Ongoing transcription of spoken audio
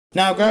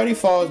Now, Gravity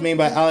Falls, made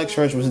by Alex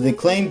Hirsch, was an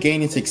acclaim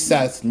gaining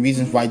success and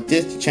reasons why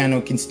Disney Channel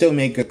can still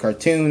make good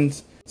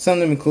cartoons, some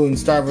of them including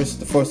Star vs.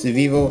 the Forces of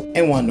Evil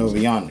and Wonder over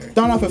Yonder.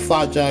 Starting off with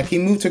Flapjack, he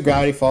moved to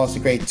Gravity Falls to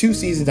create 2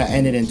 seasons that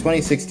ended in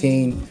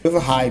 2016 with a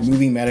high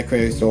movie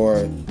Metacritic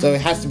score, so it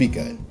has to be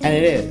good. And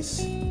it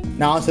is.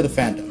 Now onto the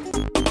fandom.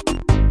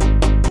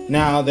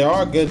 Now, there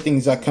are good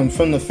things that come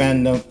from the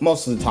fandom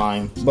most of the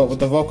time, but with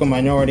the vocal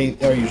minority,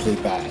 they're usually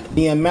bad.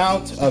 The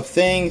amount of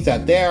things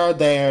that they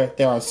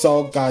are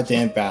so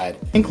goddamn bad,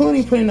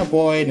 including putting a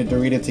boy and a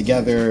Dorito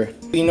together.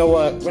 But you know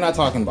what? We're not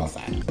talking about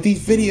that.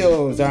 These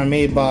videos that are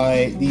made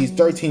by these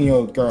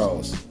 13-year-old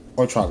girls,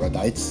 or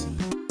troglodytes.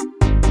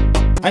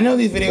 I know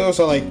these videos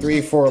are like 3,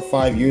 4, or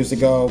 5 years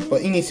ago,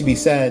 but it needs to be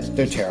said,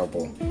 they're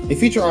terrible. They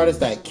feature artists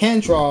that can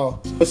draw,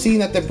 but seeing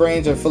that their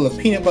brains are full of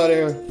peanut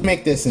butter,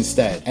 make this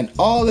instead. And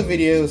all the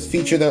videos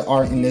feature their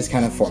art in this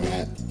kind of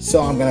format,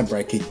 so I'm gonna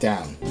break it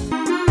down.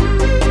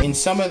 In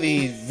some of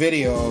these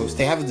videos,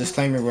 they have a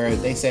disclaimer where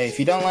they say, if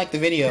you don't like the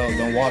video,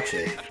 don't watch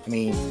it. I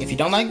mean, if you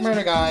don't like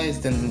murder guys,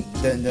 then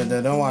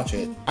don't watch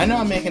it. I know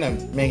I'm making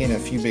a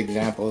few big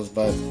examples,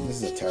 but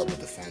this is a terrible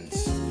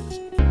defense.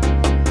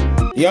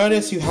 The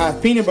artists who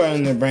have peanut butter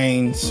in their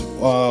brains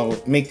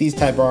make these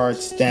type of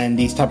arts, then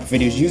these type of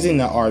videos using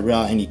the art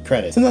without any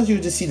credit. Sometimes you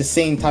just see the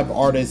same type of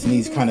artists in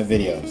these kind of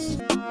videos.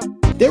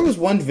 There was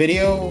one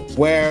video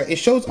where it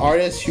shows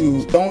artists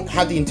who don't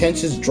have the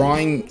intentions of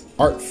drawing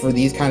art for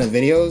these kind of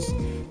videos,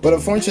 but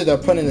unfortunately they're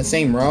put in the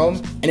same realm,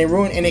 and it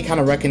ruined any kind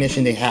of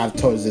recognition they have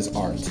towards this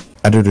art.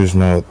 Editors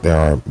note there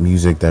are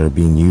music that are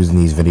being used in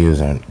these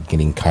videos and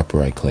getting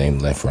copyright claim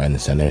left, right, and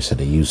center, so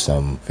they use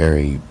some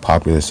very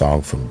popular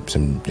song from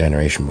some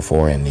generation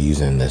before and they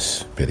use it in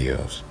this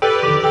videos.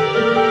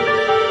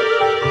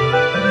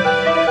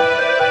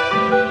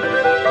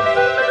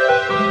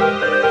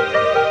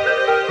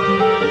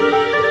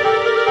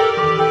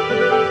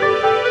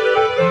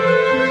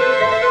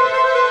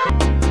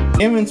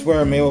 Image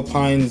where Mabel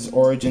Pine's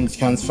origins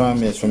comes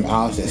from is from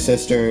Alex's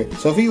sister,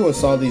 so if he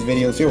saw these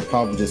videos, he would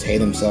probably just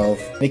hate himself.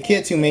 The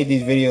kids who made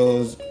these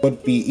videos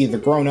would be either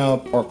grown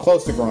up or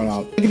close to grown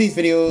up. Look at these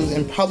videos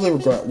and probably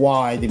regret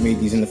why they made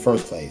these in the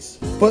first place.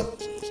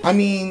 But I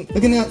mean,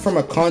 looking at it from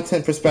a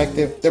content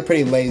perspective, they're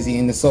pretty lazy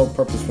and the sole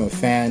purpose from a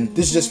fan.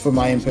 This is just for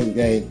my input.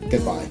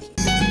 Goodbye.